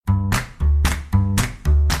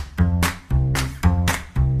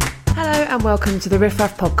and welcome to the Riff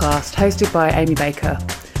Raff podcast, hosted by Amy Baker.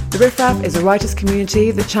 The Riff Raff is a writers' community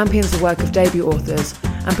that champions the work of debut authors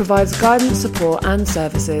and provides guidance, support and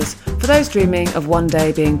services for those dreaming of one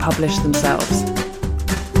day being published themselves.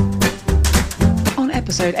 On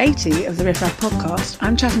episode 80 of the Riff Raff podcast,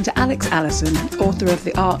 I'm chatting to Allison, author of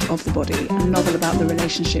The Art of the Body, a novel about the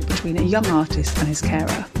relationship between a young artist and his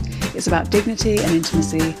carer. It's about dignity and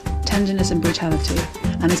intimacy, tenderness and brutality,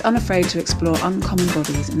 and is unafraid to explore uncommon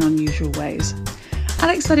bodies in unusual ways.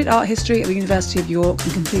 Alex studied art history at the University of York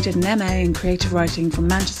and completed an MA in creative writing from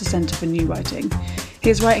Manchester Centre for New Writing.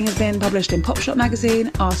 His writing has been published in Pop Shop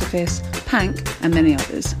magazine, Artifice, Pank and many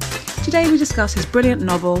others. Today we discuss his brilliant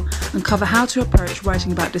novel and cover how to approach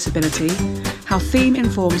writing about disability, how theme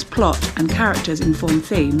informs plot and characters inform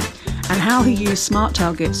theme, and how he used smart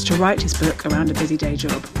targets to write his book around a busy day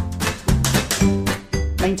job.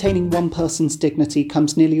 Maintaining one person's dignity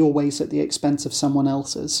comes nearly always at the expense of someone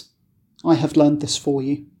else's. I have learned this for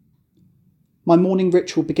you. My morning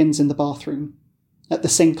ritual begins in the bathroom. At the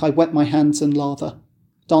sink I wet my hands in lather,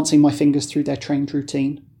 dancing my fingers through their trained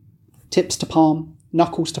routine. Tips to palm,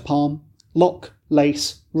 knuckles to palm, lock,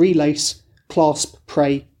 lace, relace, clasp,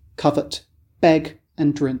 pray, covet, beg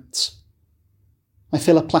and rinse. I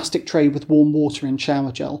fill a plastic tray with warm water and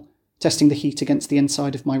shower gel, testing the heat against the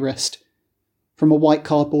inside of my wrist. From a white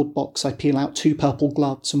cardboard box I peel out 2 purple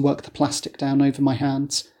gloves and work the plastic down over my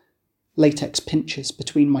hands. Latex pinches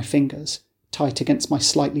between my fingers, tight against my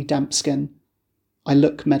slightly damp skin. I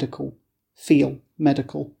look medical, feel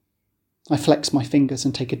medical. I flex my fingers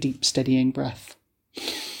and take a deep, steadying breath.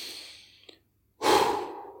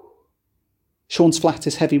 Sean's flat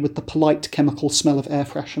is heavy with the polite chemical smell of air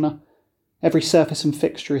freshener. Every surface and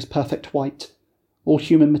fixture is perfect white, all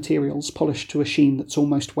human materials polished to a sheen that's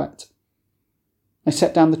almost wet. I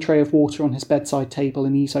set down the tray of water on his bedside table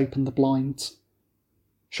and ease open the blinds.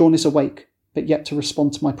 Sean is awake, but yet to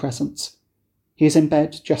respond to my presence. He is in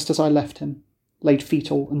bed just as I left him, laid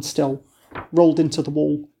fetal and still, rolled into the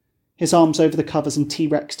wall, his arms over the covers and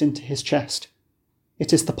T-rexed into his chest.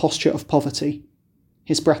 It is the posture of poverty.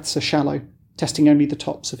 His breaths are shallow, testing only the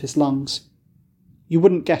tops of his lungs. You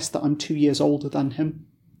wouldn't guess that I'm 2 years older than him.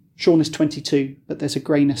 Sean is 22, but there's a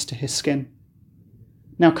greyness to his skin.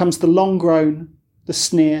 Now comes the long groan, the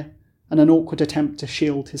sneer, and an awkward attempt to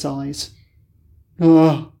shield his eyes.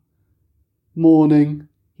 Morning,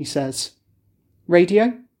 he says.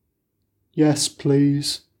 Radio? Yes,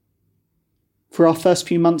 please. For our first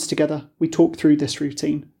few months together, we talked through this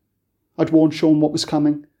routine. I'd warned Sean what was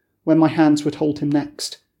coming, when my hands would hold him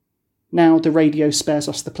next. Now the radio spares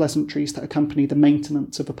us the pleasantries that accompany the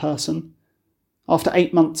maintenance of a person. After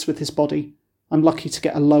 8 months with his body, I'm lucky to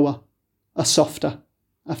get a lower, a softer,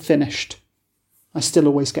 a finished. I still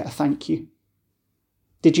always get a thank you.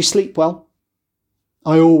 Did you sleep well?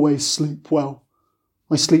 I always sleep well.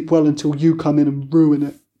 I sleep well until you come in and ruin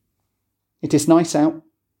it. It is nice out.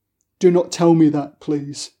 Do not tell me that,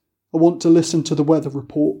 please. I want to listen to the weather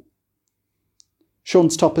report.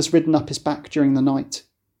 Sean's top has ridden up his back during the night,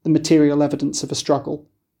 the material evidence of a struggle.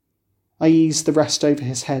 I ease the rest over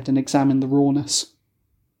his head and examine the rawness.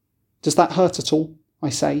 Does that hurt at all? I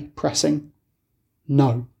say, pressing.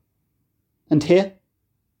 No. And here?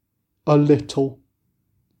 A little.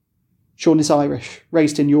 Sean is Irish,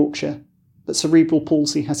 raised in Yorkshire, but cerebral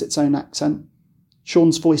palsy has its own accent.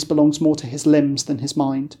 Sean's voice belongs more to his limbs than his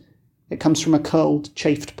mind. It comes from a curled,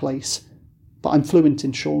 chafed place. But I'm fluent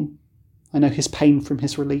in Sean. I know his pain from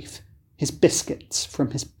his relief, his biscuits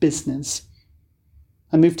from his business.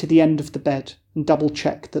 I move to the end of the bed and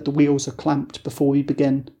double-check that the wheels are clamped before we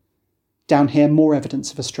begin. Down here, more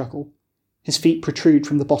evidence of a struggle. His feet protrude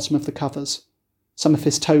from the bottom of the covers. Some of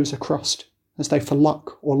his toes are crossed, as though for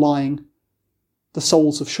luck or lying. The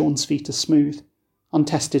soles of Sean's feet are smooth,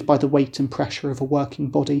 untested by the weight and pressure of a working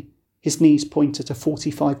body. His knees point at a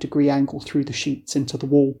 45-degree angle through the sheets into the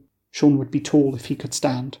wall. Sean would be tall if he could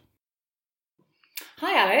stand.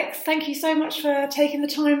 Hi Alex, thank you so much for taking the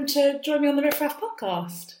time to join me on the Riff Raff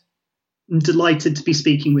podcast. I'm delighted to be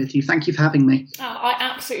speaking with you. Thank you for having me. Oh, I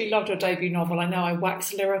absolutely loved your debut novel. I know I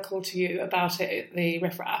waxed lyrical to you about it at the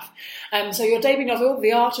Riff Raff. So your debut novel,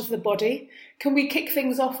 The Art of the Body. Can we kick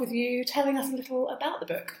things off with you telling us a little about the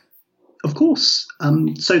book? Of course.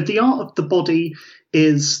 So The Art of the Body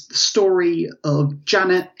is the story of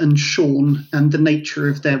Janet and Sean and the nature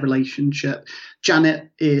of their relationship. Janet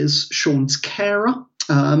is Sean's carer,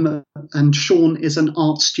 and Sean is an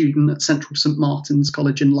art student at Central St Martin's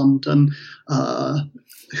College in London,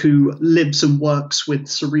 who lives and works with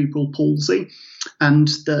cerebral palsy. And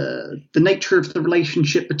the nature of the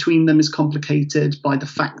relationship between them is complicated by the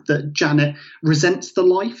fact that Janet resents the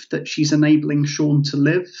life that she's enabling Sean to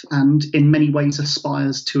live, and in many ways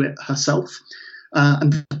aspires to it herself.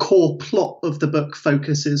 And the core plot of the book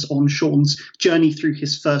focuses on Sean's journey through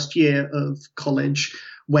his first year of college,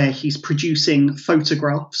 where he's producing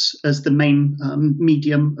photographs as the main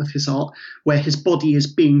medium of his art, where his body is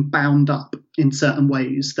being bound up in certain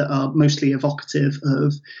ways that are mostly evocative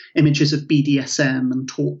of images of BDSM and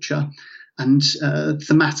torture. And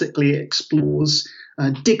thematically it explores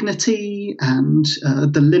dignity and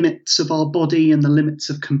the limits of our body and the limits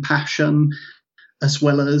of compassion, as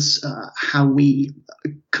well as how we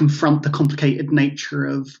confront the complicated nature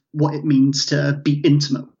of what it means to be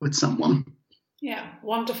intimate with someone. Yeah,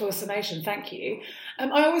 wonderful summation. Thank you.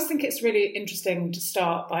 I always think it's really interesting to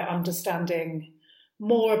start by understanding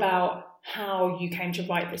more about how you came to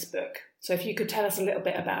write this book. So if you could tell us a little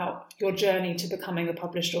bit about your journey to becoming a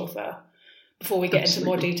published author before we get into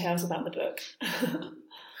more details about the book.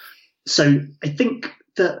 So I think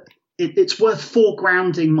that it's worth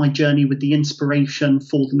foregrounding my journey with the inspiration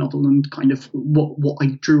for the novel and kind of what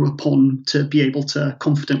I drew upon to be able to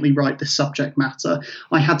confidently write this subject matter.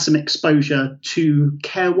 I had some exposure to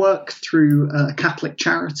care work through a Catholic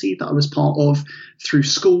charity that I was part of through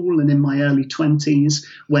school and in my early 20s,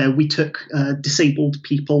 where we took disabled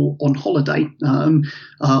people on holiday,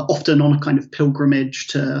 often on a kind of pilgrimage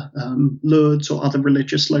to Lourdes or other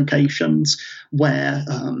religious locations, where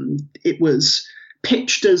it was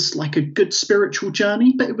pitched as like a good spiritual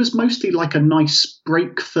journey, but it was mostly like a nice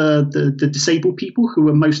break for the disabled people who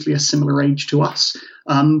were mostly a similar age to us.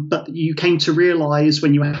 But you came to realize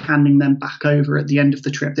when you were handing them back over at the end of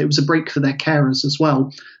the trip that it was a break for their carers as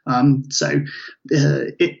well. So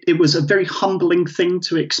it was a very humbling thing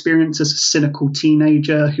to experience as a cynical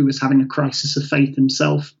teenager who was having a crisis of faith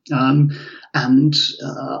himself. And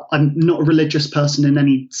I'm not a religious person in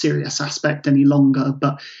any serious aspect any longer,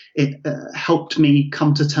 but it helped me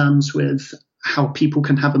come to terms with how people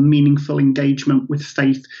can have a meaningful engagement with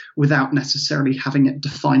faith without necessarily having it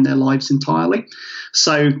define their lives entirely.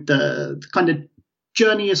 So the kind of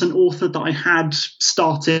journey as an author that I had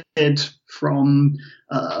started from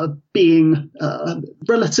being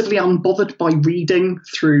relatively unbothered by reading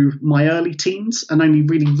through my early teens and only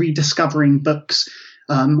really rediscovering books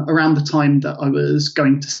around the time that I was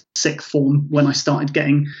going to sixth form, when I started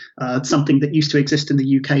getting something that used to exist in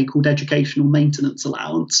the UK called educational maintenance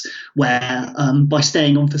allowance, where by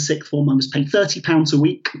staying on for sixth form I was paid £30 a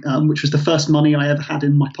week, which was the first money I ever had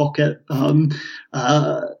in my pocket. And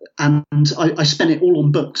I spent it all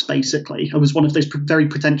on books, basically. I was one of those very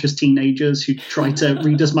pretentious teenagers who tried to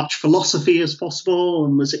read as much philosophy as possible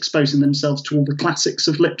and was exposing themselves to all the classics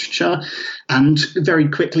of literature, and very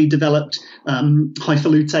quickly developed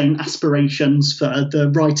highfalutin aspirations for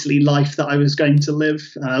the writerly life that I was going to live,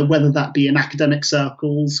 whether that be in academic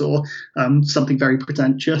circles or something very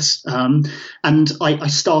pretentious. And I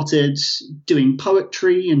started doing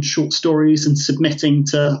poetry and short stories and submitting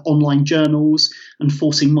to online journals and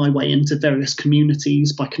forcing my way into various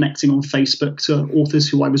communities by connecting on Facebook to authors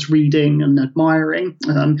who I was reading and admiring,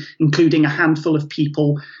 including a handful of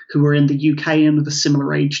people who were in the UK and of a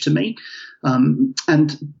similar age to me. And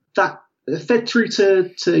that fed through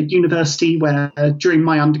to university, where during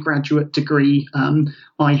my undergraduate degree,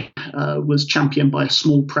 I was championed by a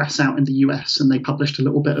small press out in the US, and they published a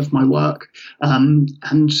little bit of my work. And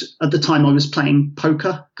at the time I was playing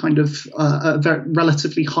poker, kind of at a very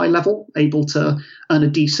relatively high level, able to earn a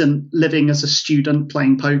decent living as a student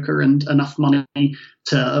playing poker and enough money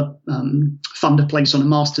to fund a place on a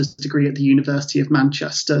master's degree at the University of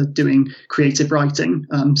Manchester doing creative writing,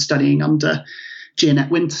 studying under Jeanette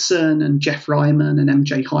Winterson and Jeff Ryman and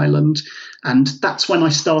MJ Hyland. And that's when I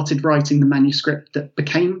started writing the manuscript that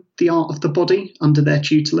became The Art of the Body under their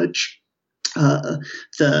tutelage.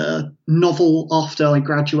 The novel, after I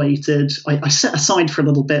graduated, I set aside for a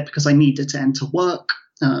little bit because I needed to enter work.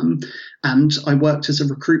 And I worked as a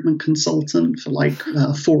recruitment consultant for like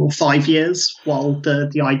 4 or 5 years while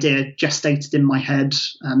the idea gestated in my head.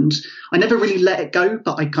 And I never really let it go,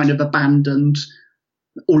 but I kind of abandoned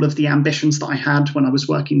all of the ambitions that I had when I was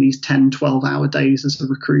working these 10, 12-hour days as a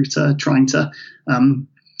recruiter, trying to earn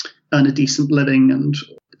a decent living and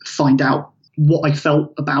find out what I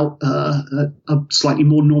felt about a slightly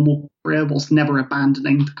more normal career, whilst never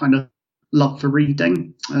abandoning the kind of love for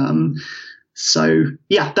reading. So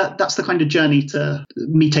yeah, that's the kind of journey to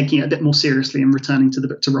me taking it a bit more seriously and returning to the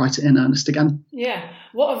book to write it in earnest again. Yeah,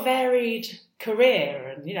 what a varied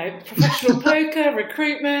career, and professional poker,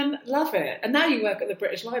 recruitment, love it. And now you work at the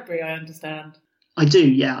British Library, I understand. I do,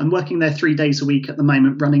 yeah. I'm working there 3 days a week at the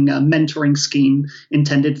moment, running a mentoring scheme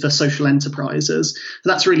intended for social enterprises. So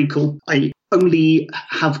that's really cool. I only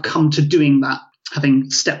have come to doing that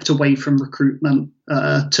having stepped away from recruitment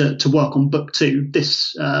to work on book 2.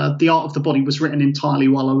 This The Art of the Body was written entirely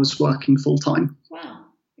while I was working full time. Wow,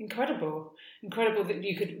 incredible that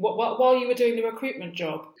you could while you were doing the recruitment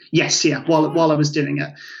job. Yes, yeah, while I was doing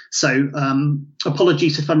it. So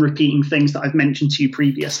apologies if I'm repeating things that I've mentioned to you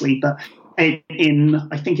previously, but in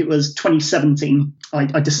I think it was 2017,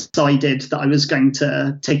 I decided that I was going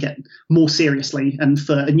to take it more seriously, and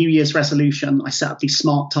for a New Year's resolution, I set up these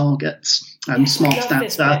SMART targets. SMART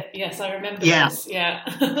stands for. Yes, I remember this.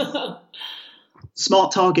 Yeah.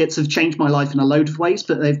 SMART targets have changed my life in a load of ways,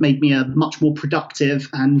 but they've made me a much more productive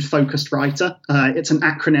and focused writer. It's an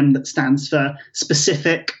acronym that stands for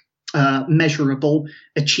specific, measurable,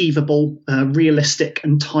 achievable, realistic,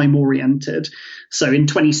 and time-oriented. So in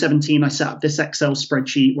 2017, I set up this Excel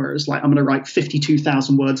spreadsheet where it was like, I'm going to write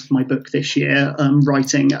 52,000 words of my book this year,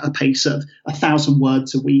 writing at a pace of 1,000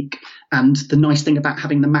 words a week. And the nice thing about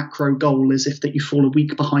having the macro goal is if that you fall a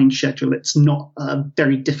week behind schedule, it's not a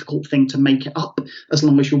very difficult thing to make it up, as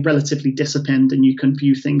long as you're relatively disciplined and you can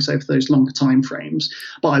view things over those longer time frames.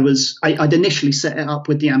 But I'd initially set it up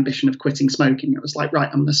with the ambition of quitting smoking. It was like, right,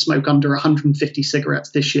 I'm going to smoke under 150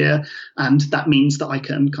 cigarettes this year. And that means that I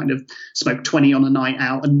can kind of smoke 20 on a night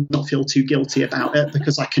out and not feel too guilty about it,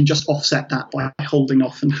 because I can just offset that by holding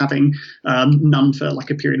off and having none for like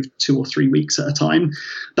a period of 2 or 3 weeks at a time.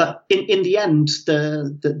 But in the end,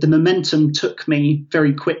 the momentum took me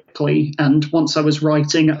very quickly. And once I was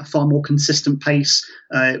writing at a far more consistent pace,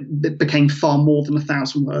 it became far more than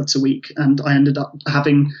 1,000 words a week. And I ended up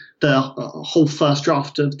having the whole first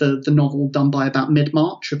draft of the novel done by about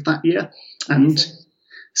mid-March of that year. And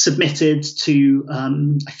submitted to,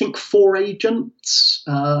 I think, 4 agents,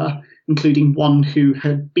 including one who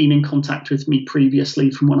had been in contact with me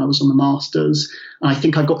previously from when I was on the Masters. And I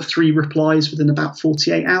think I got 3 replies within about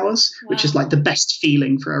 48 hours, wow, which is like the best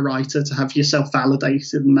feeling for a writer, to have yourself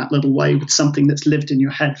validated in that little way with something that's lived in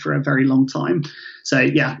your head for a very long time. So,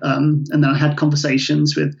 yeah, and then I had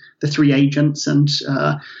conversations with the 3 agents and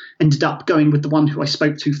ended up going with the one who I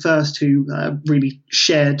spoke to first, who really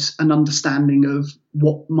shared an understanding of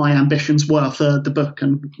what my ambitions were for the book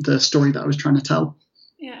and the story that I was trying to tell.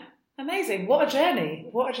 Yeah, amazing. What a journey.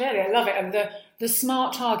 I love it. And the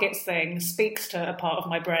SMART targets thing speaks to a part of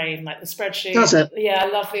my brain, like the spreadsheet. Does it? Yeah, I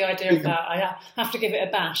love the idea of that. I have to give it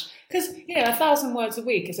a bash. Because, 1,000 words a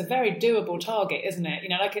week is a very doable target, isn't it?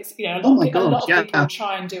 A lot of people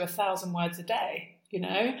try and do 1,000 words a day,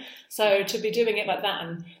 So to be doing it like that,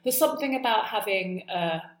 and there's something about having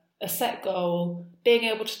a set goal, being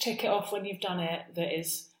able to tick it off when you've done it,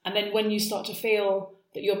 and then when you start to feel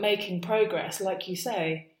that you're making progress, like you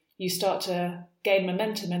say, you start to gain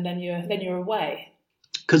momentum, and then you're away.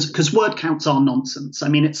 Because word counts are nonsense. I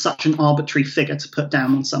mean, it's such an arbitrary figure to put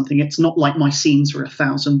down on something. It's not like my scenes are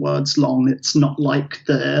 1,000 words long. It's not like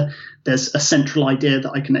there's a central idea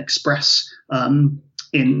that I can express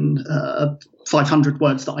in 500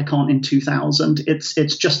 words that I can't in 2,000.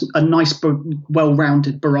 It's just a nice,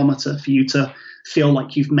 well-rounded barometer for you to feel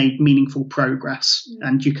like you've made meaningful progress,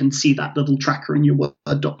 and you can see that little tracker in your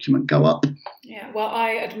Word document go up. Yeah, well,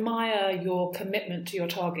 I admire your commitment to your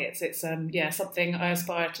targets. It's something I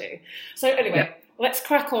aspire to. So anyway, Let's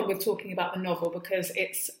crack on with talking about the novel, because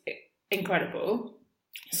it's incredible.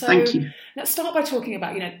 So thank you. Let's start by talking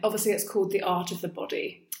about, obviously it's called The Art of the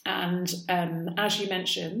Body. And as you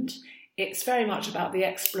mentioned, it's very much about the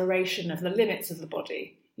exploration of the limits of the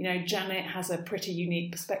body. Janet has a pretty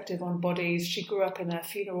unique perspective on bodies. She grew up in a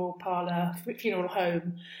funeral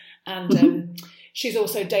home, and she's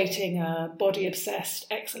also dating a body-obsessed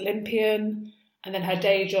ex-Olympian. And then her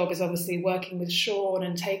day job is obviously working with Sean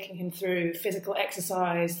and taking him through physical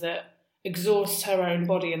exercise that exhausts her own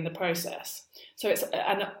body in the process.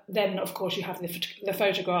 And then, of course, you have the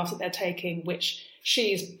photographs that they're taking, which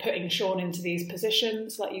she's putting Sean into these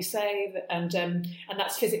positions, like you say, and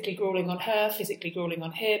that's physically grueling on her, physically grueling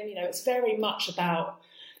on him. It's very much about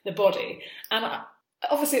the body, and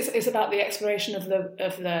obviously it's about the exploration of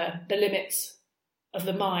the limits of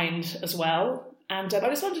the mind as well. And I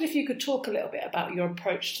just wondered if you could talk a little bit about your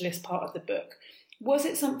approach to this part of the book. Was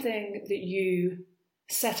it something that you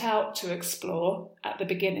set out to explore at the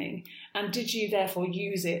beginning, and did you therefore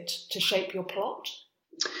use it to shape your plot?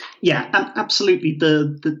 Yeah, absolutely.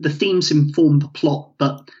 The themes inform the plot,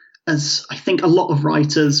 but as I think a lot of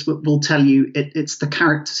writers will tell you, it's the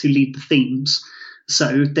characters who lead the themes.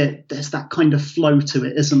 So there's that kind of flow to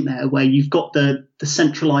it, isn't there, where you've got the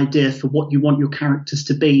central idea for what you want your characters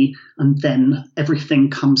to be, and then everything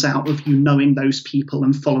comes out of you knowing those people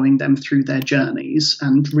and following them through their journeys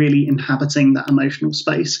and really inhabiting that emotional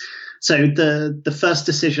space. So the first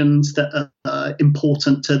decisions that are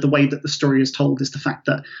important to the way that the story is told is the fact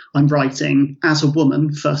that I'm writing as a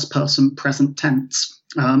woman, first person, present tense.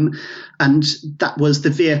 And that was the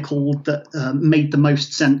vehicle that made the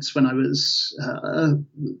most sense when I was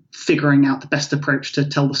figuring out the best approach to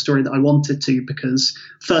tell the story that I wanted to, because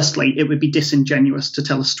firstly, it would be disingenuous to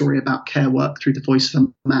tell a story about care work through the voice of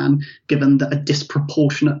a man, given that a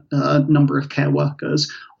disproportionate number of care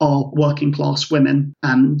workers are working class women.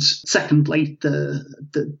 And secondly,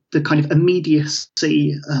 the kind of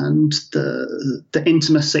immediacy and the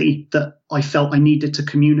intimacy that I felt I needed to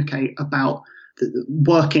communicate about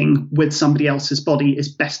working with somebody else's body is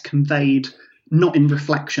best conveyed not in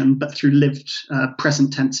reflection, but through lived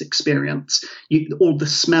present tense experience. All the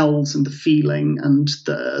smells and the feeling and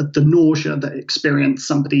the nausea that experience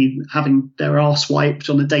somebody having their arse wiped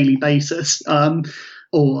on a daily basis,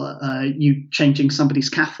 or you changing somebody's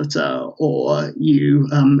catheter, or you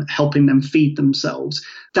helping them feed themselves.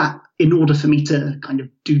 That, in order for me to kind of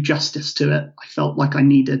do justice to it, I felt like I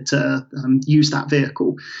needed to use that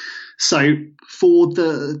vehicle. So for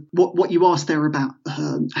what you asked there about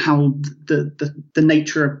how the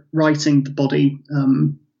nature of writing the body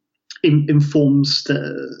informs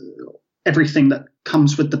everything that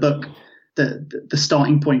comes with the book, the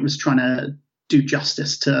starting point was trying to do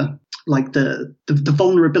justice to like the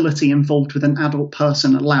vulnerability involved with an adult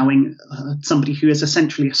person allowing somebody who is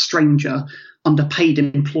essentially a stranger under paid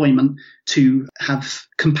employment to have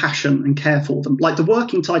compassion and care for them. Like the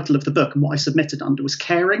working title of the book and what I submitted under was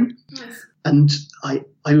Caring. Yes. And I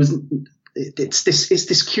was, it's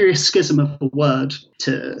this curious schism of a word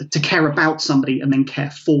to care about somebody and then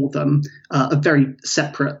care for them, are very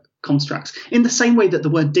separate constructs. In the same way that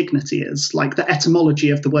the word dignity is, like the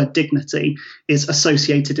etymology of the word dignity is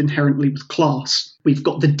associated inherently with class. We've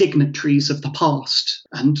got the dignitaries of the past,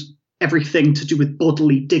 and everything to do with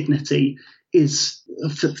bodily dignity is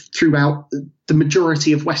throughout the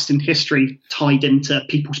majority of Western history tied into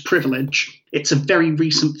people's privilege. It's a very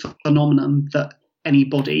recent phenomenon that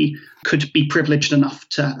anybody could be privileged enough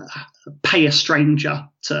to pay a stranger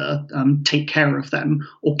to take care of them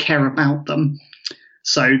or care about them.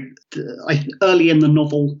 So early in the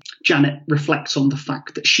novel, Janet reflects on the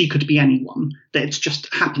fact that she could be anyone, that it's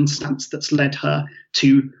just happenstance that's led her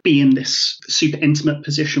to be in this super intimate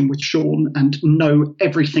position with Sean and know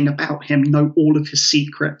everything about him, know all of his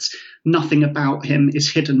secrets. Nothing about him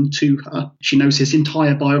is hidden to her. She knows his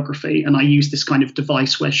entire biography, and I use this kind of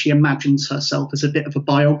device where she imagines herself as a bit of a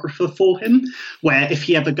biographer for him, where if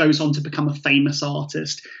he ever goes on to become a famous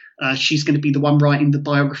artist, she's going to be the one writing the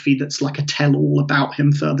biography that's like a tell-all about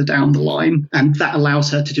him further down the line. And that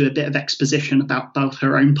allows her to do a bit of exposition about both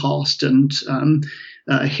her own past and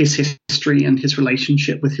his history and his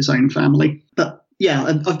relationship with his own family. But yeah,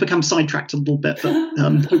 I've become sidetracked a little bit, but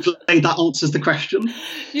hopefully that answers the question.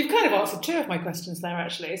 You've kind of answered two of my questions there,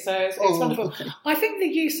 actually. So it's wonderful. Okay. I think the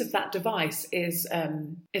use of that device is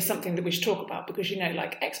something that we should talk about because,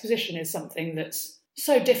 like exposition is something that's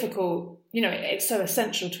so difficult, it's so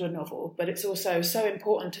essential to a novel, but it's also so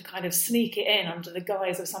important to kind of sneak it in under the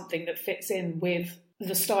guise of something that fits in with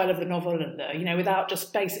the style of the novel and without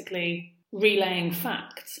just basically relaying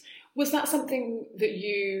facts. Was that something that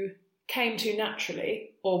you came to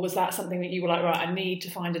naturally, or was that something that you were like, right, I need to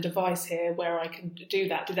find a device here where I can do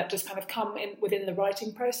that? Did that just kind of come in within the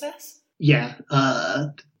writing process? Yeah,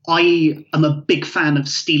 I am a big fan of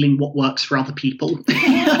stealing what works for other people.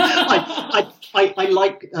 I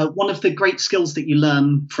like one of the great skills that you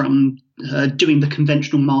learn from doing the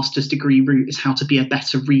conventional master's degree route is how to be a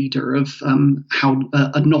better reader of how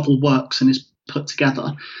a novel works and is put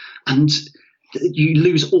together. And you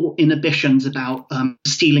lose all inhibitions about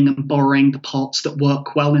stealing and borrowing the parts that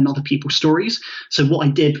work well in other people's stories. So what I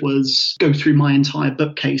did was go through my entire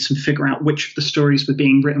bookcase and figure out which of the stories were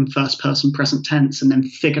being written first person present tense, and then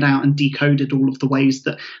figured out and decoded all of the ways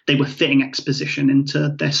that they were fitting exposition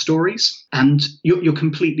into their stories. And you're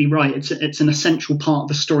completely right. It's an essential part of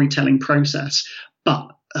the storytelling process. But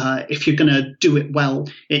if you're going to do it well,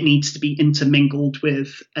 it needs to be intermingled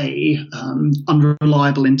with a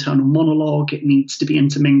unreliable internal monologue. It needs to be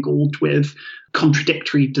intermingled with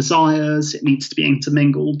contradictory desires. It needs to be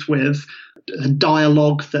intermingled with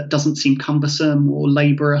dialogue that doesn't seem cumbersome or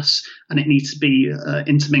laborious, and it needs to be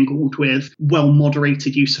intermingled with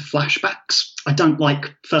well-moderated use of flashbacks. I don't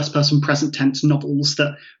like first-person present tense novels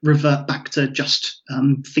that revert back to just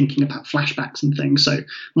thinking about flashbacks and things. So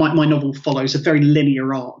my novel follows a very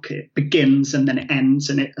linear arc. It begins and then it ends,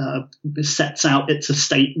 and it sets out its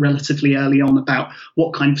estate relatively early on about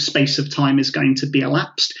what kind of space of time is going to be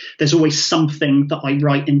elapsed. There's always something that I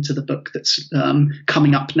write into the book that's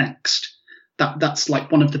coming up next. That's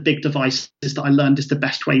like one of the big devices that I learned is the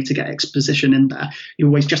best way to get exposition in there. You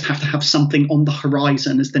always just have to have something on the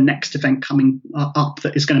horizon as the next event coming up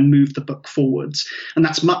that is going to move the book forwards. And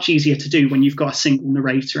that's much easier to do when you've got a single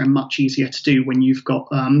narrator, and much easier to do when you've got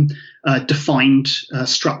a defined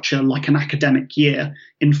structure like an academic year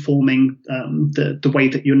informing the way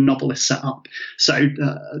that your novel is set up. So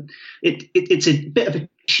it's a bit of a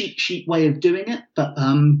cheat sheet way of doing it, but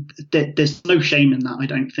there's no shame in that, I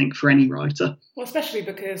don't think, for any writer. Well, especially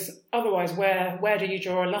because otherwise, where do you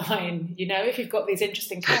draw a line? You know, if you've got these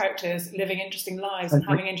interesting characters living interesting lives and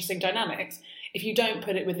having interesting dynamics, if you don't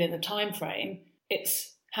put it within the time frame,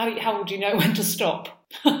 it's how would you know when to stop?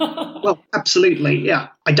 Well, absolutely, yeah.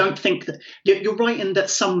 I don't think that you're right in that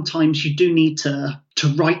sometimes you do need to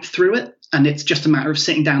write through it. And it's just a matter of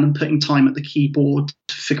sitting down and putting time at the keyboard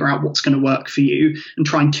to figure out what's going to work for you, and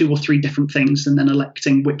trying 2 or 3 different things, and then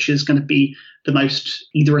electing which is going to be the most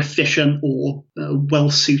either efficient or well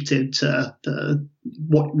suited to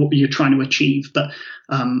what you're trying to achieve. But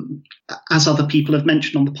as other people have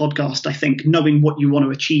mentioned on the podcast, I think knowing what you want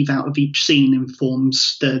to achieve out of each scene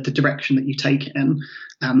informs the direction that you take it in.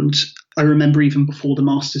 And I remember even before the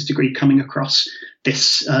master's degree coming across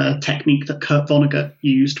this technique that Kurt Vonnegut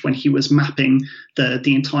used when he was mapping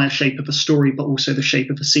the entire shape of a story, but also the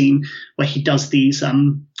shape of a scene, where he does these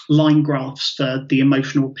line graphs for the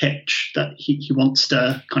emotional pitch that he wants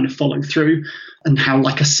to kind of follow through, and how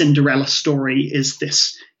like a Cinderella story is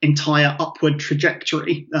this entire upward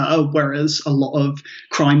trajectory, whereas a lot of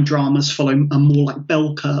crime dramas follow a more like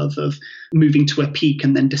bell curve of moving to a peak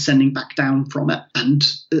and then descending back down from it. And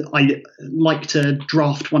I like to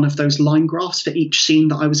draft one of those line graphs for each scene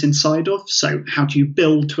that I was inside of. So how do you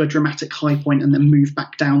build to a dramatic high point and then move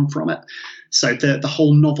back down from it? So the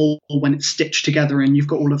whole novel, when it's stitched together and you've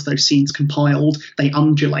got all of those scenes compiled, they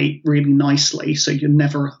undulate really nicely. So you're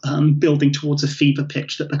never building towards a fever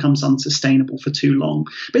pitch that becomes unsustainable for too long.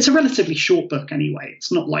 But it's a relatively short book anyway.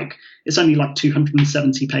 It's not like it's only like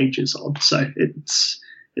 270 pages odd. So it's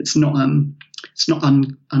not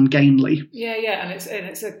ungainly. Yeah,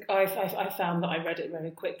 and I found that I read it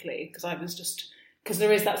very quickly because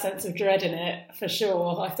there is that sense of dread in it, for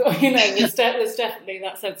sure. I thought, there's definitely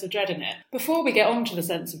that sense of dread in it. Before we get on to the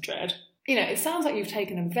sense of dread, it sounds like you've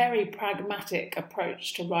taken a very pragmatic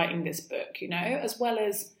approach to writing this book, as well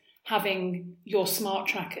as having your smart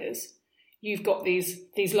trackers. You've got these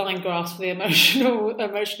line graphs for the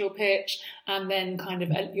emotional pitch, and then kind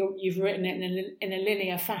of you've written it in a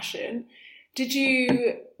linear fashion. Did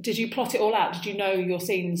you plot it all out? Did you know your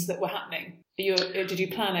scenes that were happening? Did you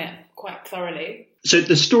plan it quite thoroughly? So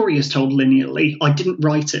the story is told linearly. I didn't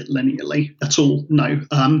write it linearly at all, no.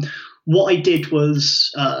 What I did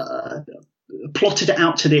was plotted it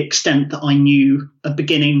out to the extent that I knew a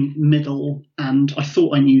beginning, middle, and I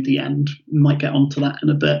thought I knew the end. Might get onto that in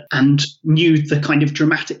a bit. And knew the kind of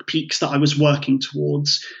dramatic peaks that I was working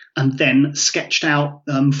towards, and then sketched out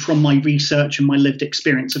from my research and my lived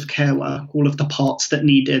experience of care work all of the parts that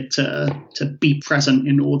needed to be present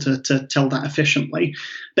in order to tell that efficiently.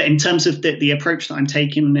 But in terms of the approach that I'm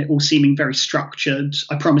taking, it all seeming very structured,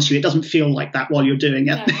 I promise you it doesn't feel like that while you're doing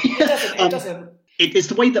it. No, it doesn't. It is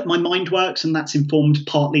the way that my mind works, and that's informed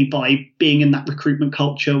partly by being in that recruitment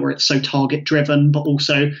culture where it's so target driven, but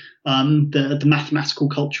also the mathematical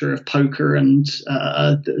culture of poker, and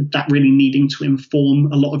that really needing to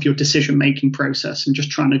inform a lot of your decision making process and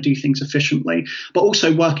just trying to do things efficiently. But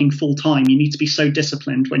also working full time, you need to be so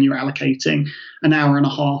disciplined when you're allocating an hour and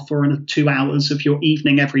a half or 2 hours of your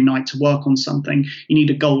evening every night to work on something. You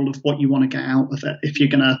need a goal of what you want to get out of it if you're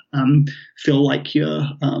going to feel like you're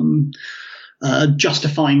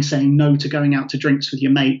justifying saying no to going out to drinks with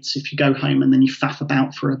your mates if you go home and then you faff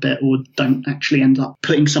about for a bit, or don't actually end up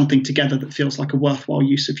putting something together that feels like a worthwhile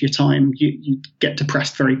use of your time. You get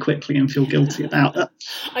depressed very quickly and feel guilty about it.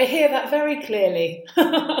 I hear that very clearly.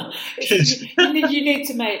 You need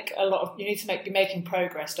to make you're making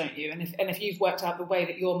progress, don't you? And if you've worked out the way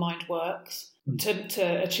that your mind works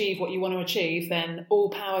to achieve what you want to achieve, then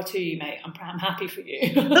all power to you, mate. I'm happy for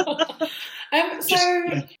you.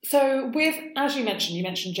 So with, as you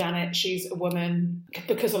mentioned Janet, she's a woman,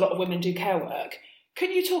 because a lot of women do care work.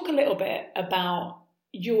 Can you talk a little bit about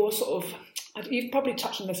your sort of you've probably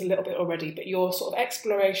touched on this a little bit already, but your sort of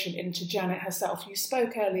exploration into Janet herself. You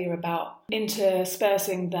spoke earlier about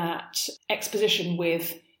interspersing that exposition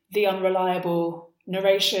with the unreliable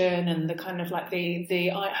narration and the kind of like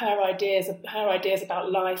her ideas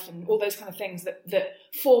about life and all those kind of things that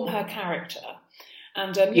form her character.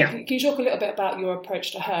 And can you talk a little bit about your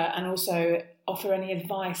approach to her, and also offer any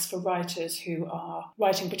advice for writers who are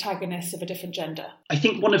writing protagonists of a different gender? I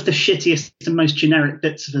think one of the shittiest and most generic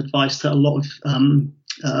bits of advice that a lot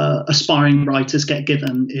of aspiring writers get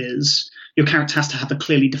given is your character has to have a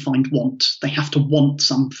clearly defined want. They have to want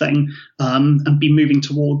something and be moving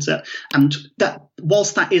towards it. And that,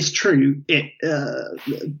 whilst that is true, it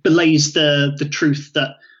belays the truth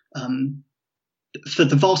that for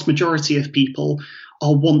the vast majority of people,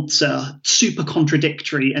 our wants are super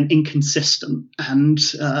contradictory and inconsistent and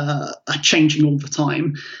are changing all the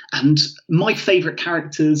time. And my favourite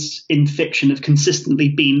characters in fiction have consistently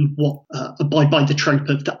been what abide by the trope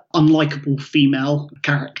of the unlikable female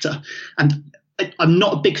character. And I'm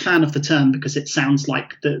not a big fan of the term because it sounds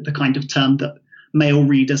like the kind of term that male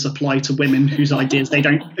readers apply to women whose ideas they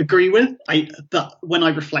don't agree with. But when I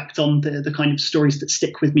reflect on the kind of stories that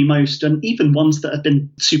stick with me most, and even ones that have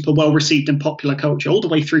been super well received in popular culture, all the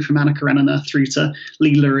way through from Anna Karenina through to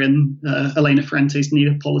Leela in Elena Ferrante's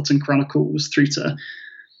Neapolitan Chronicles, through to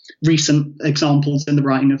recent examples in the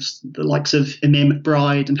writing of the likes of Emir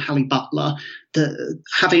McBride and Hallie Butler,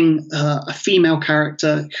 having a female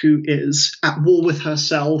character who is at war with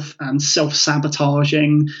herself and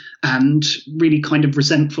self-sabotaging and really kind of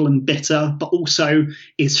resentful and bitter, but also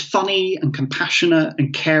is funny and compassionate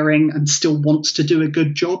and caring and still wants to do a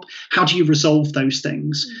good job. How do you resolve those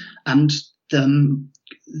things? And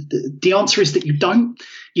the answer is that you don't.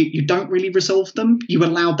 You don't really resolve them. You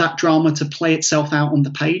allow that drama to play itself out on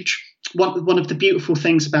the page. One of the beautiful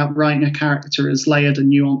things about writing a character as layered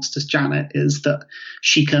and nuanced as Janet is that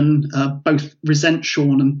she can both resent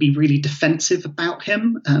Sean and be really defensive about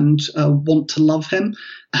him and want to love him.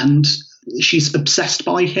 And she's obsessed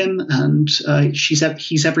by him, and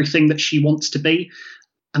he's everything that she wants to be.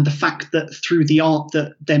 And the fact that through the art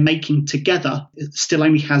that they're making together, it still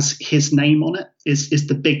only has his name on it is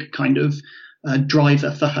the big kind of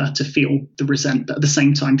driver for her to feel the resent. But at the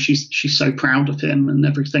same time, she's so proud of him and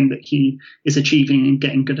everything that he is achieving and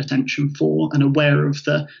getting good attention for, and aware of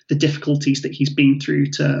the difficulties that he's been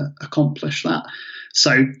through to accomplish that.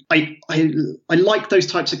 So I like those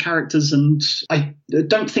types of characters, and I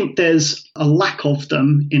don't think there's a lack of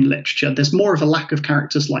them in literature. There's more of a lack of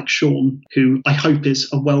characters like Sean, who I hope is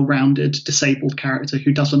a well-rounded disabled character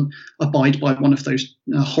who doesn't abide by one of those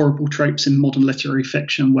horrible tropes in modern literary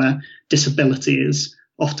fiction where disability is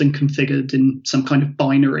often configured in some kind of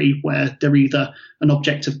binary where they're either an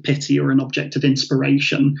object of pity or an object of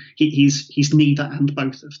inspiration. He's neither and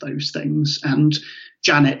both of those things. And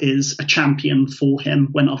Janet is a champion for him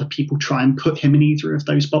when other people try and put him in either of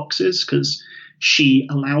those boxes, because she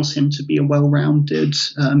allows him to be a well-rounded,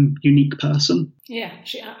 unique person. Yeah,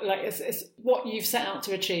 it's what you've set out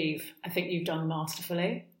to achieve. I think you've done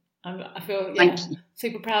masterfully. I feel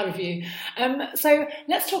super proud of you. So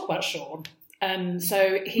let's talk about Sean.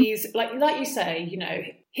 So he's like you say, you know,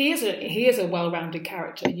 he is a well-rounded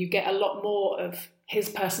character. You get a lot more of his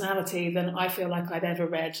personality than I feel like I'd ever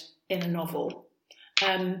read in a novel.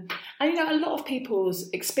 And you know, a lot of people's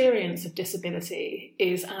experience of disability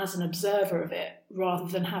is as an observer of it, rather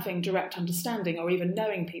than having direct understanding or even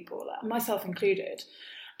knowing people, myself included.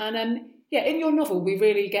 And in your novel, we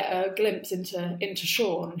really get a glimpse into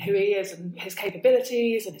Sean and who he is and his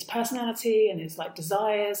capabilities and his personality and his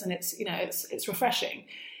desires, and it's refreshing.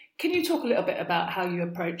 Can you talk a little bit about how you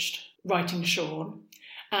approached writing Sean,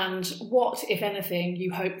 and what, if anything,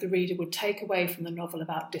 you hope the reader would take away from the novel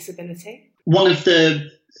about disability? One of the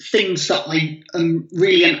things that I am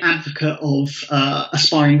really an advocate of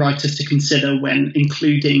aspiring writers to consider when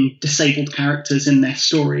including disabled characters in their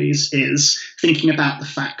stories is thinking about the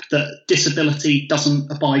fact that disability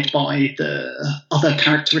doesn't abide by the other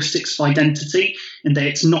characteristics of identity, and that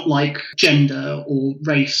it's not like gender or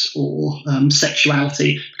race or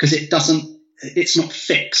sexuality, because it's not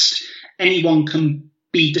fixed. Anyone can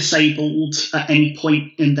be disabled at any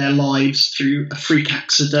point in their lives through a freak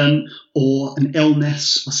accident or an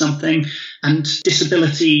illness or something, and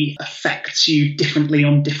disability affects you differently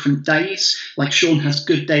on different days. Like Sean has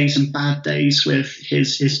good days and bad days with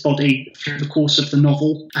his body through the course of the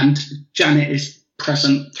novel, and Janet is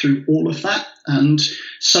present through all of that. And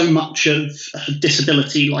so much of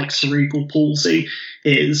disability, like cerebral palsy,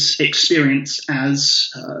 is experienced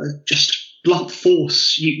as just blunt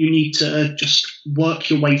force. You need to just work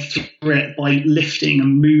your way through it by lifting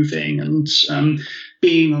and moving and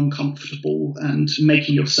being uncomfortable and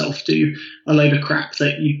making yourself do a load of crap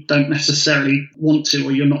that you don't necessarily want to,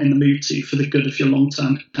 or you're not in the mood to, for the good of your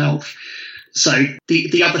long-term health. So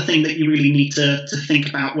the other thing that you really need to think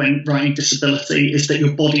about when writing disability is that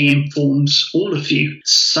your body informs all of you.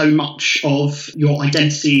 So much of your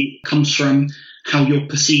identity comes from how you're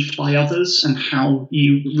perceived by others and how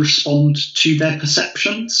you respond to their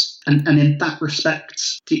perceptions. And in that respect,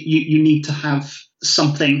 you need to have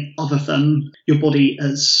something other than your body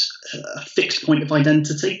as a fixed point of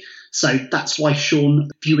identity. So that's why Sean,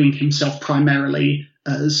 viewing himself primarily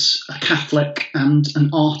as a Catholic and an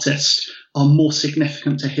artist, are more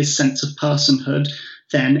significant to his sense of personhood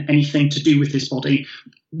than anything to do with his body,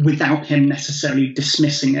 without him necessarily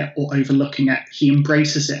dismissing it or overlooking it. He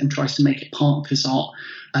embraces it and tries to make it part of his art.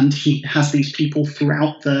 And he has these people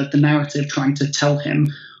throughout the narrative trying to tell him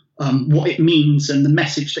what it means and the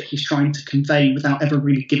message that he's trying to convey, without ever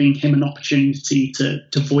really giving him an opportunity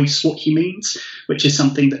to voice what he means, which is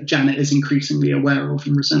something that Janet is increasingly aware of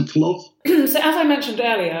and resentful of. So as I mentioned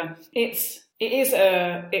earlier, it's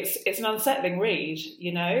an unsettling read,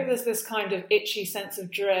 you know. There's this kind of itchy sense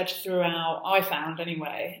of dread throughout, I found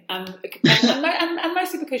anyway, and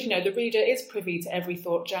mostly because, you know, the reader is privy to every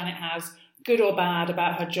thought Janet has, good or bad,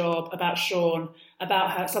 about her job, about Sean,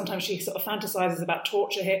 about her. Sometimes she sort of fantasises about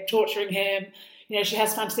torturing him. You know, she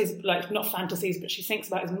has fantasies, like not fantasies, but she thinks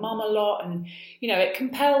about his mum a lot, and you know, it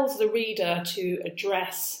compels the reader to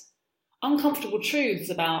address uncomfortable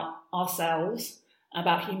truths about ourselves,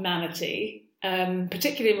 about humanity.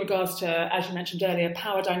 Particularly in regards to, as you mentioned earlier,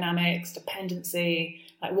 power dynamics, dependency,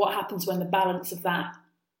 like what happens when the balance of that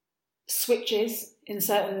switches in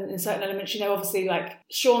certain elements. You know, obviously, like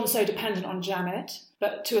Sean's so dependent on Janet,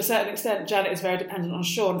 but to a certain extent, Janet is very dependent on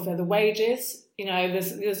Sean for the wages. You know,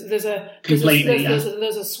 there's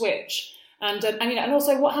a switch, and you know, and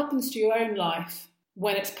also what happens to your own life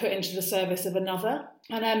when it's put into the service of another,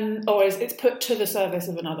 and it's put to the service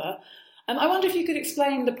of another. I wonder if you could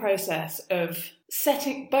explain the process of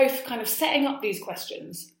setting up these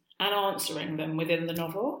questions and answering them within the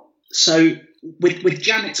novel. So with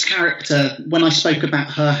Janet's character, when I spoke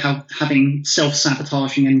about her having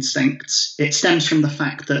self-sabotaging instincts, it stems from the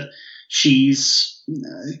fact that she's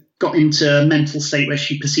got into a mental state where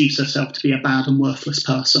she perceives herself to be a bad and worthless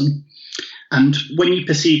person. And when you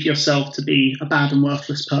perceive yourself to be a bad and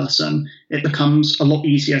worthless person, it becomes a lot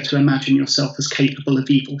easier to imagine yourself as capable of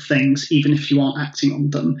evil things, even if you aren't acting on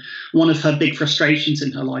them. One of her big frustrations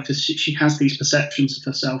in her life is she has these perceptions of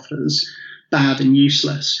herself as bad and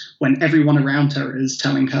useless, when everyone around her is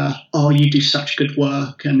telling her, oh, you do such good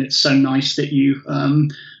work, and it's so nice that you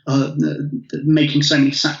are making so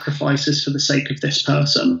many sacrifices for the sake of this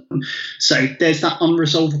person. So there's that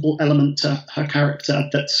unresolvable element to her character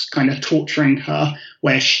that's kind of torturing her,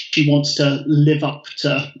 where she wants to live up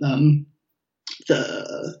to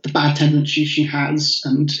the bad tendencies she has,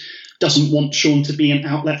 and doesn't want Sean to be an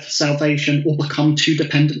outlet for salvation or become too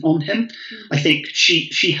dependent on him. I think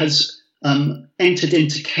she has entered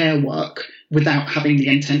into care work without having the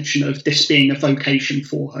intention of this being a vocation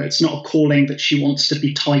for her. It's not a calling that she wants to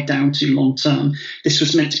be tied down to long term. This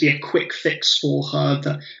was meant to be a quick fix for her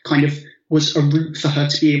that kind of was a route for her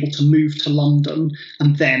to be able to move to London,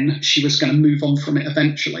 and then she was going to move on from it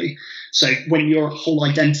eventually. So when your whole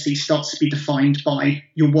identity starts to be defined by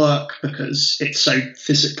your work because it's so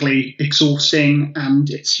physically exhausting and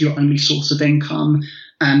it's your only source of income,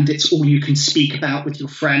 and it's all you can speak about with your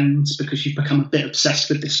friends because you've become a bit obsessed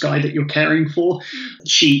with this guy that you're caring for,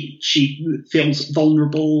 she feels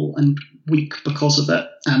vulnerable and weak because of it.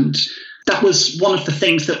 And that was one of the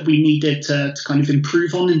things that we needed to kind of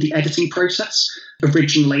improve on in the editing process.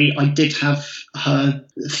 Originally, I did have her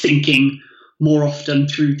thinking more often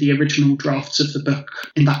through the original drafts of the book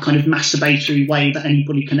in that kind of masturbatory way that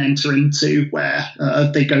anybody can enter into, where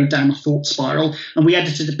they go down a thought spiral. And we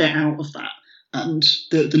edited a bit out of that. And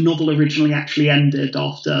the novel originally actually ended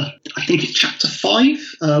after, I think it's chapter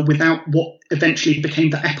 5, without what eventually became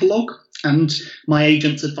the epilogue. And my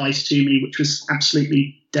agent's advice to me, which was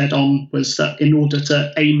absolutely dead on, was that in order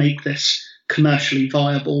to make this commercially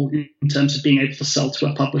viable in terms of being able to sell to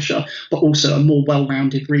a publisher, but also a more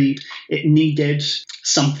well-rounded read, it needed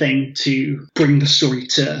something to bring the story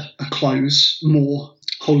to a close more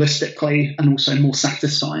holistically and also more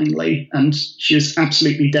satisfyingly. And she was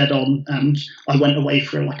absolutely dead on, and I went away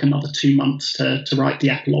for like another 2 months to write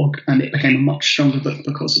the epilogue, and it became a much stronger book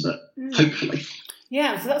because of it, hopefully.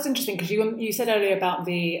 Yeah, so that's interesting, because you said earlier about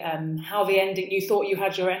the how the ending, you thought you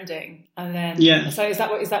had your ending, and then so is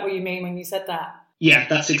that what you mean when you said that? Yeah,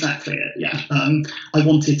 that's exactly it. Yeah, I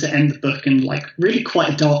wanted to end the book in like really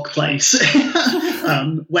quite a dark place,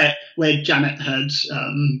 where Janet had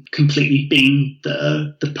completely been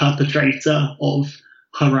the perpetrator of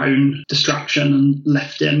her own destruction and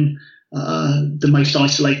left in the most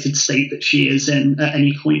isolated state that she is in at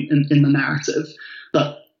any point in the narrative.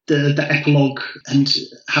 But the epilogue and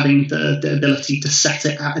having the ability to set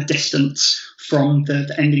it at a distance from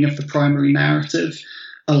the ending of the primary narrative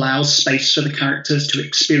allows space for the characters to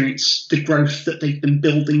experience the growth that they've been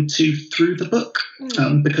building to through the book,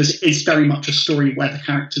 because it is very much a story where the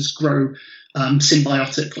characters grow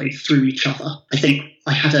symbiotically through each other. I think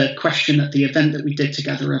I had a question at the event that we did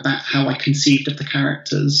together about how I conceived of the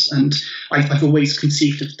characters, and I've always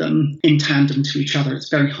conceived of them in tandem to each other. It's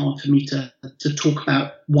very hard for me to talk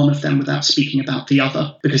about one of them without speaking about the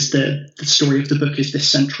other, because the story of the book is this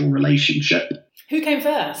central relationship. Who came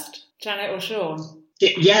first, Janet or Sean?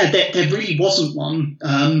 There really wasn't one.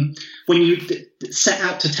 When you set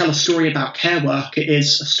out to tell a story about care work, it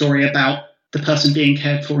is a story about the person being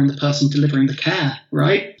cared for and the person delivering the care,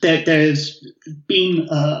 right? There's been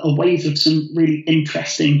a wave of some really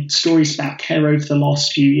interesting stories about care over the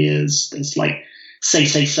last few years. There's like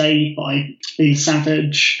Say by Lee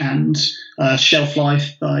Savage and Shelf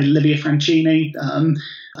Life by Livia Francini.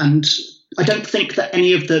 And I don't think that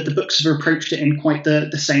any of the books have approached it in quite the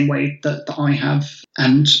same way that I have.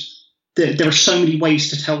 And there are so many ways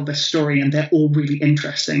to tell this story, and they're all really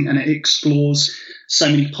interesting, and it explores so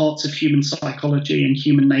many parts of human psychology and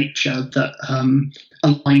human nature that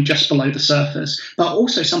are lying just below the surface, but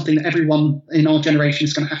also something that everyone in our generation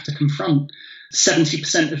is going to have to confront.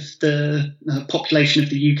 70% of the population of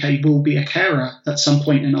the UK will be a carer at some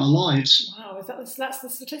point in our lives. Wow, that's the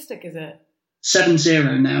statistic, is it?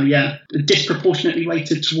 70 now, yeah. Disproportionately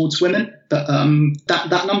weighted towards women, but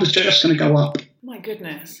that number's just going to go up. My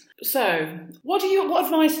goodness. So, what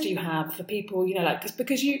advice do you have for people? You know,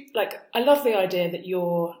 because you I love the idea that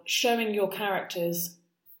you're showing your characters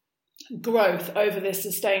growth over this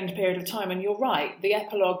sustained period of time, and you're right. The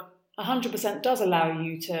epilogue 100% does allow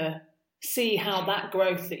you to see how that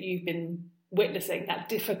growth that you've been witnessing, that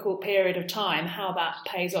difficult period of time, how that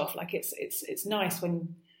pays off. Like it's nice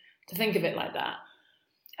to think of it like that.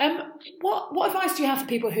 What advice do you have for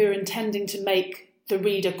people who are intending to make the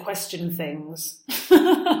reader question things?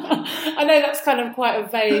 I know that's kind of quite a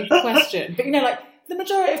vague question, but the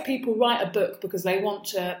majority of people write a book because they want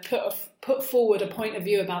to put forward a point of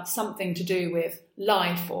view about something to do with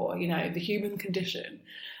life or the human condition.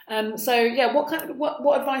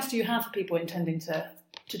 What advice do you have for people intending to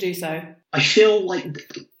do so? I feel like,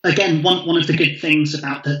 again, one of the good things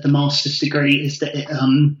about the master's degree is that it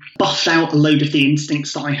buffed out a load of the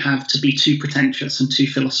instincts that I have to be too pretentious and too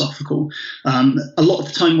philosophical. A lot of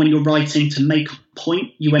the time when you're writing to make a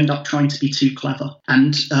point, you end up trying to be too clever.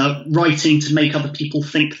 And writing to make other people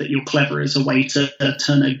think that you're clever is a way to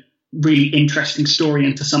turn a really interesting story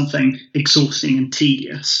into something exhausting and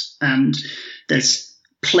tedious. And there's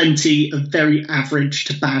plenty of very average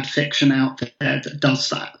to bad fiction out there that does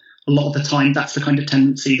that. A lot of the time, that's the kind of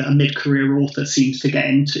tendency that a mid-career author seems to get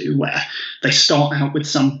into, where they start out with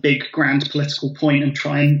some big, grand political point and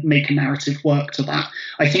try and make a narrative work to that.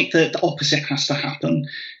 I think that the opposite has to happen.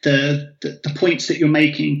 The points that you're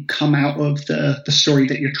making come out of the story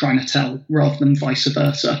that you're trying to tell, rather than vice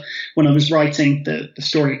versa. When I was writing the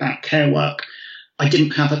story about care work, I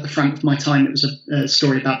didn't have at the front of my time, it was a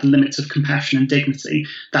story about the limits of compassion and dignity.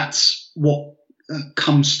 That's what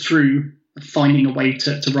comes through finding a way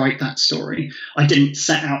to write that story. I didn't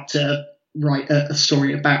set out to write a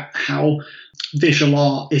story about how visual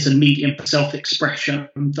art is a medium for self-expression,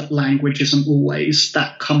 that language isn't always.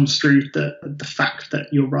 That comes through the fact that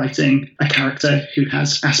you're writing a character who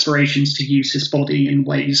has aspirations to use his body in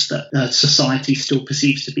ways that society still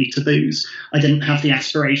perceives to be taboos. I didn't have the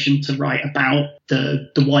aspiration to write about the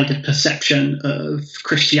wider perception of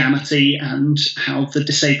Christianity and how the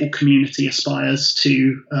disabled community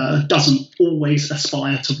doesn't always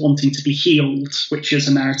aspire to wanting to be healed, which is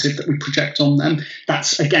a narrative that we project on them.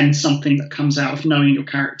 That's, again, something that comes out of knowing your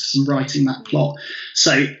characters and writing that plot.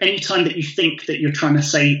 So anytime that you think that you're trying to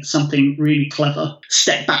say something really clever,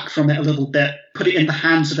 step back from it a little bit, put it in the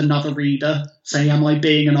hands of another reader, say, am I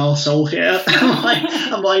being an arsehole here?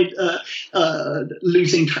 am I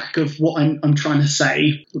losing track of what I'm trying to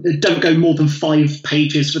say? Don't go more than 5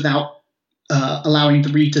 pages without allowing the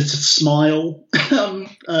reader to smile.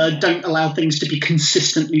 Don't allow things to be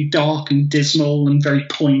consistently dark and dismal and very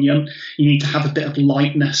poignant. You need to have a bit of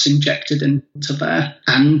lightness injected into there.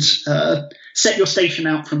 And set your station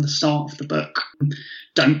out from the start of the book.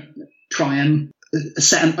 Don't try and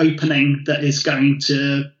set an opening that is going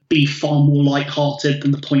to be far more light-hearted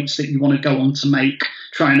than the points that you want to go on to make.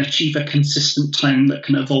 Try and achieve a consistent tone that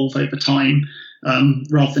can evolve over time,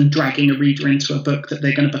 rather than dragging a reader into a book that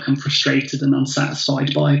they're going to become frustrated and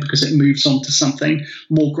unsatisfied by because it moves on to something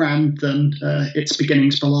more grand than its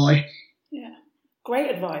beginnings belie. Yeah,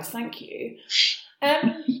 great advice. Thank you.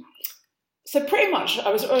 So pretty much, I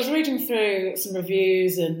was reading through some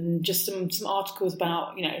reviews and just some articles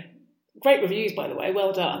about, great reviews, by the way,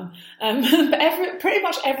 well done. But pretty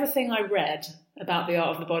much everything I read about The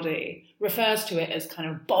Art of the Body refers to it as kind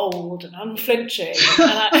of bold and unflinching. And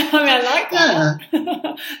I like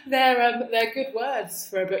that. They're good words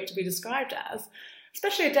for a book to be described as,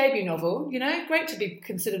 especially a debut novel. Great to be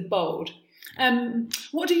considered bold.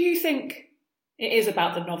 What do you think it is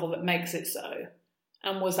about the novel that makes it so?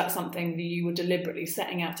 And was that something that you were deliberately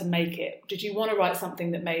setting out to make it? Did you want to write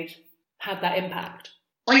something that had that impact?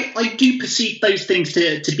 I do perceive those things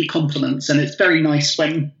to be compliments, and it's very nice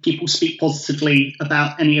when people speak positively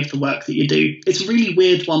about any of the work that you do. It's a really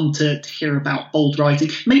weird one to hear about bold writing.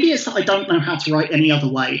 Maybe it's that I don't know how to write any other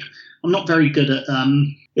way. I'm not very good at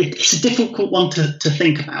it's a difficult one to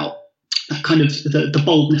think about, kind of the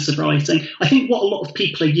boldness of writing. I think what a lot of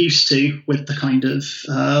people are used to with the kind of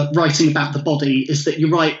writing about the body is that you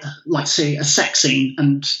write, like, say, a sex scene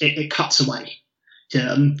and it cuts away.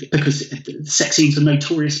 Because sex scenes are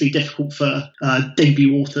notoriously difficult for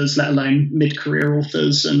debut authors, let alone mid-career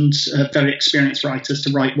authors and very experienced writers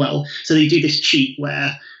to write well. So they do this cheat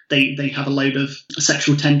where they have a load of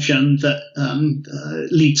sexual tension that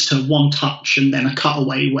leads to one touch and then a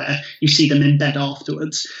cutaway where you see them in bed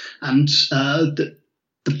afterwards. And the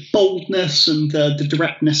boldness and the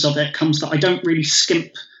directness of it comes that I don't really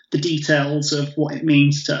skimp the details of what it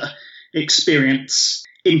means to experience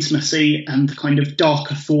intimacy and the kind of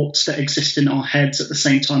darker thoughts that exist in our heads at the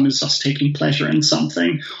same time as us taking pleasure in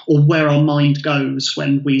something, or where our mind goes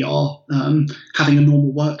when we are having a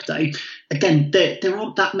normal work day. Again, there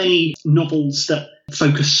aren't that many novels that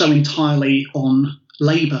focus so entirely on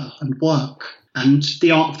labour and work. And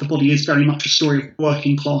The Art of the Body is very much a story of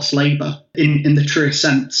working class labour in the truest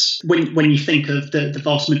sense. When you think of the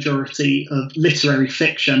vast majority of literary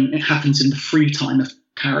fiction, it happens in the free time of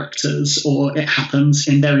characters, or it happens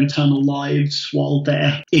in their internal lives while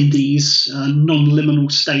they're in these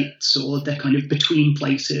non-liminal states, or they're kind of between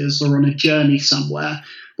places or on a journey somewhere.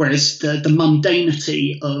 Whereas the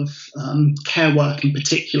mundanity of care work in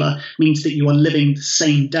particular means that you are living the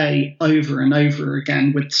same day over and over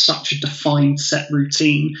again with such a defined set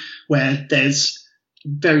routine where there's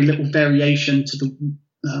very little variation to the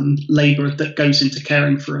labour that goes into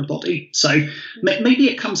caring for a body. So maybe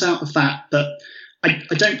it comes out of that, but I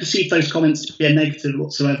don't perceive those comments to be a negative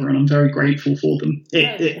whatsoever, and I'm very grateful for them.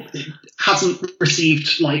 It hasn't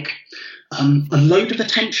received a load of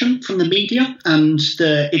attention from the media, and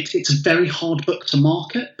it's a very hard book to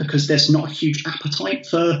market because there's not a huge appetite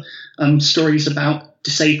for stories about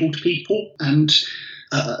disabled people, and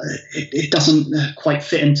it doesn't quite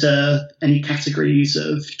fit into any categories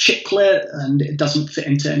of chick lit, and it doesn't fit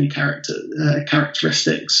into any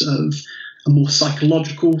characteristics of a more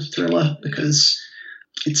psychological thriller, because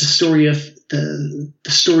it's a story of the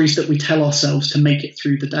stories that we tell ourselves to make it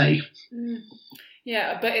through the day.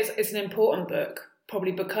 Yeah, but it's an important book,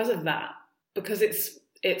 probably because of that, because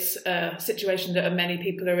it's a situation that many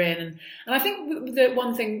people are in. And I think the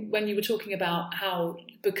one thing when you were talking about how,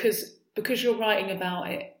 because you're writing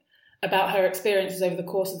about it, about her experiences over the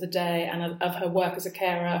course of the day and of her work as a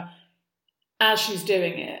carer, as she's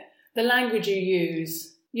doing it, the language you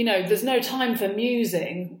use, there's no time for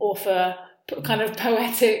musing or for kind of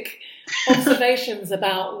poetic observations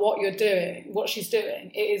about what she's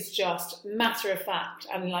doing. It is just matter of fact,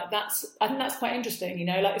 and I think that's quite interesting.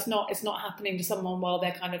 It's not happening to someone while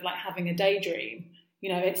they're kind of like having a daydream.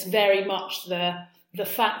 It's very much the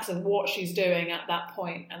facts of what she's doing at that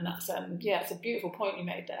point, and that's it's a beautiful point you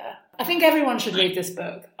made there. I think everyone should read this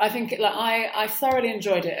book. I think I thoroughly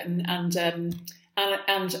enjoyed it, and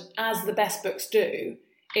as the best books do,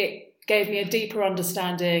 it gave me a deeper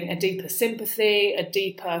understanding, a deeper sympathy, a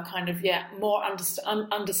deeper kind of, more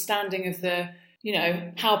understanding of the,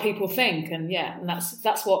 how people think. And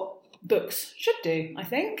that's what books should do, I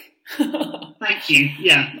think. Thank you.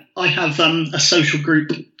 Yeah, I have a social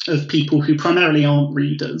group of people who primarily aren't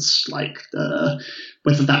readers,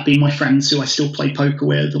 whether that be my friends who I still play poker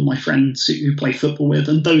with, or my friends who play football with,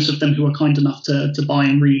 and those of them who are kind enough to buy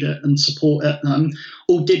and read it and support it,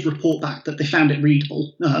 all did report back that they found it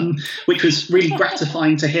readable, which was really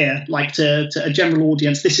gratifying to hear. To a general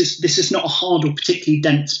audience, this is not a hard or particularly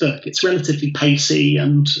dense book. It's relatively pacey,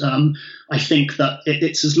 and I think that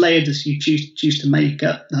it's as layered as you choose to make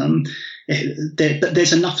it.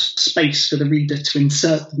 there's enough space for the reader to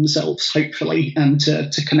insert themselves, hopefully, and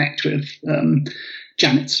to connect with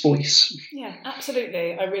Janet's voice. Yeah,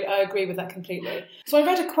 absolutely. I agree with that completely. So I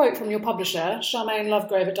read a quote from your publisher, Charmaine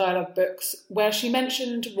Lovegrove at Dialogue Books, where she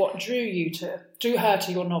mentioned what drew her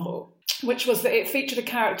to your novel, which was that it featured a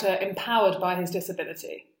character empowered by his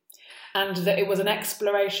disability, and that it was an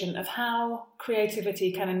exploration of how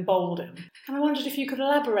creativity can embolden. And I wondered if you could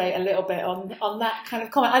elaborate a little bit on that kind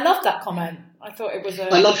of comment. I loved that comment. I thought it was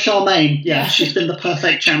I love Charmaine. Yeah, she's been the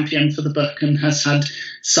perfect champion for the book and has had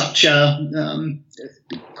such a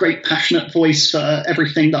great, passionate voice for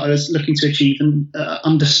everything that I was looking to achieve, and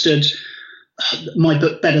understood my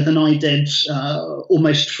book better than I did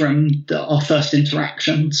almost from our first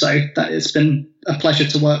interaction. So that it's been a pleasure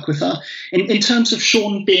to work with her. In terms of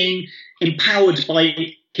Sean being empowered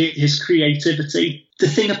by his creativity, the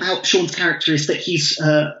thing about Sean's character is that he's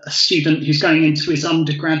a student who's going into his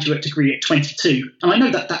undergraduate degree at 22. And I know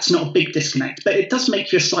that that's not a big disconnect, but it does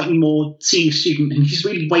make you a slightly more senior student, and he's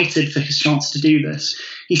really waited for his chance to do this.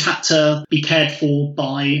 He's had to be cared for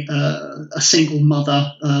by a single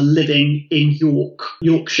mother living in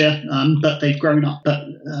Yorkshire, but they've grown up. But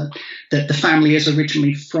the family is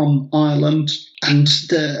originally from Ireland, and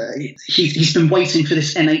he's been waiting for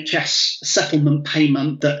this NHS settlement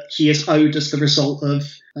payment that he is owed as the result of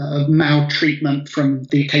maltreatment from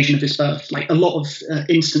the occasion of his birth. Like, a lot of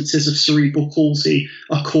instances of cerebral palsy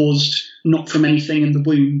are caused not from anything in the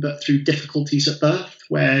womb, but through difficulties at birth,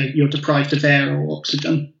 where you're deprived of air or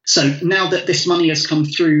oxygen. So now that this money has come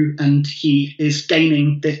through and he is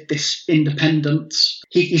gaining this independence,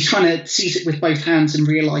 he's trying to seize it with both hands and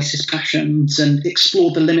realise his passions and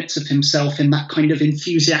explore the limits of himself in that kind of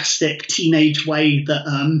enthusiastic teenage way that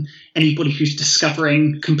anybody who's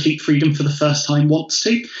discovering complete freedom for the first time wants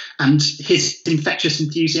to. And his infectious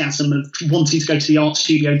enthusiasm of wanting to go to the art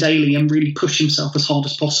studio daily and really push himself as hard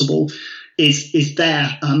as possible is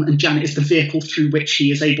there, and Janet is the vehicle through which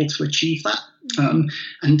he is able to achieve that.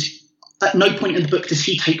 And at no point in the book does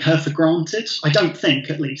he take her for granted. I don't think,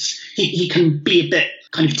 at least. He can be a bit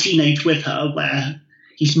kind of teenage with her, where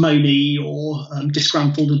he's moany or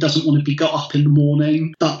disgruntled and doesn't want to be got up in the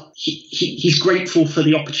morning. But he's grateful for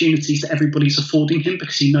the opportunities that everybody's affording him,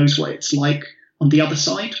 because he knows what it's like on the other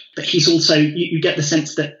side. But he's also, you get the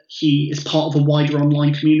sense that he is part of a wider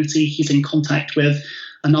online community. He's in contact with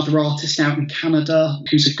another artist out in Canada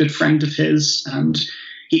who's a good friend of his, and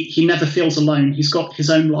he never feels alone. He's got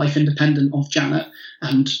his own life independent of Janet.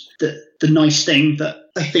 And the nice thing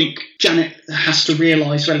that I think Janet has to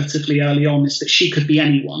realise relatively early on is that she could be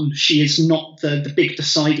anyone. She is not the big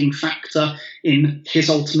deciding factor in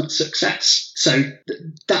his ultimate success. So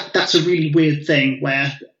that's a really weird thing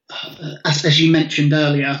where, as you mentioned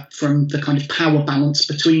earlier, from the kind of power balance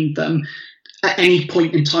between them, at any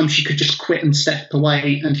point in time she could just quit and step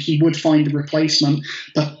away and he would find a replacement.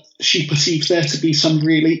 But she perceives there to be some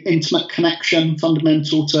really intimate connection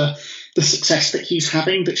fundamental to the success that he's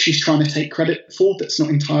having that she's trying to take credit for. That's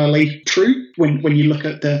not entirely true when you look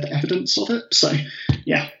at the evidence of it. So,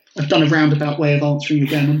 yeah, I've done a roundabout way of answering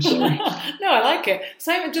again. I'm sorry. No, I like it.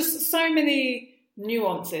 Just so many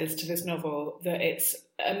nuances to this novel that it's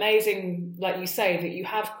amazing, like you say, that you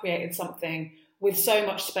have created something with so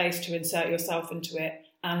much space to insert yourself into it,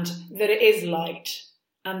 and that it is light,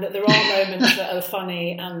 and that there are moments that are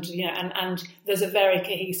funny, and and there's a very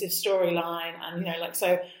cohesive storyline, and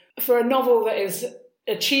so for a novel that is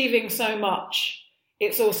achieving so much,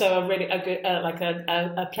 it's also a really good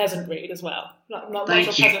a pleasant read as well. Not much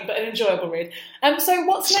of a pleasant, but an enjoyable read. So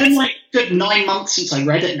what's next? It's been like a good 9 months since I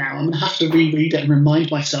read it now. I'm going to have to reread it and remind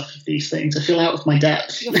myself of these things. I feel out of my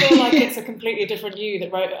depth. You'll feel like it's a completely different you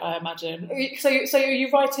that wrote it, I imagine. So are you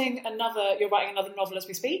writing another novel as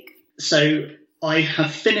we speak? So I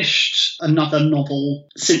have finished another novel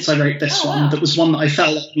since I wrote this one. That was one that I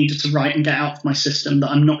felt like I needed to write and get out of my system that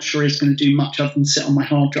I'm not sure is going to do much other than sit on my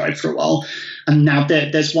hard drive for a while. And now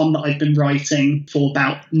there's one that I've been writing for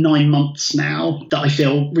about 9 months now that I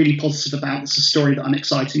feel really positive about. It's a story that I'm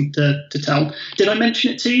excited to tell. Did I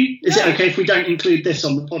mention it to you? Is it okay if we don't include this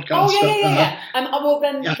on the podcast?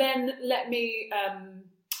 Then let me...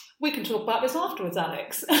 we can talk about this afterwards,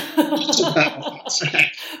 Alex.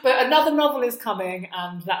 Okay. But another novel is coming,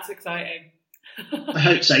 and that's exciting. I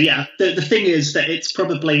hope so, yeah. The thing is that it's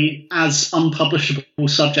probably as unpublishable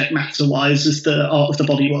subject matter-wise as The Art of the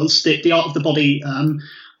Body was. The Art of the Body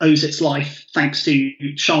owes its life thanks to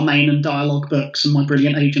Charmaine and Dialogue Books and my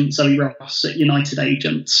brilliant agent Zoe Ross at United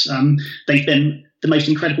Agents. They've been the most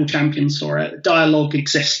incredible champions for it. Dialogue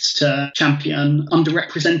exists to champion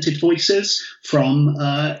underrepresented voices from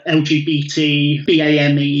LGBT,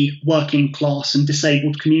 BAME, working class and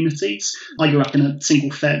disabled communities. I grew up in a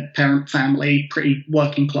single parent family, pretty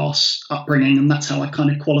working class upbringing, and that's how I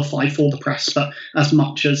kind of qualify for the press. But as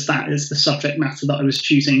much as that is the subject matter that I was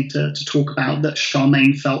choosing to talk about, that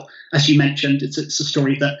Charmaine felt, as you mentioned, it's a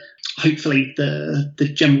story that hopefully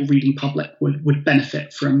the general reading public would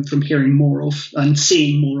benefit from hearing more of and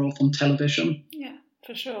seeing more of on television. Yeah,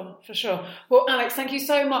 for sure. Well, Alex, thank you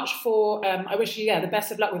so much for, I wish you the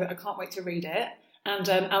best of luck with it. I can't wait to read it. And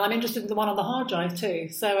I'm interested in the one on the hard drive too.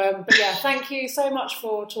 So, thank you so much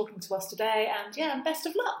for talking to us today, and best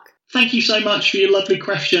of luck. Thank you so much for your lovely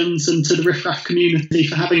questions, and to the Riff Raff community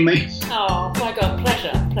for having me. Oh my God,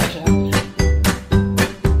 pleasure.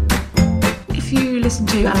 If you listen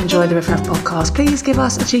to and enjoy the Riff Raff podcast, please give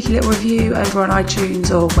us a cheeky little review over on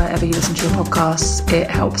iTunes or wherever you listen to your podcasts. It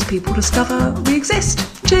helps people discover we exist.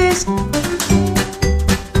 Cheers.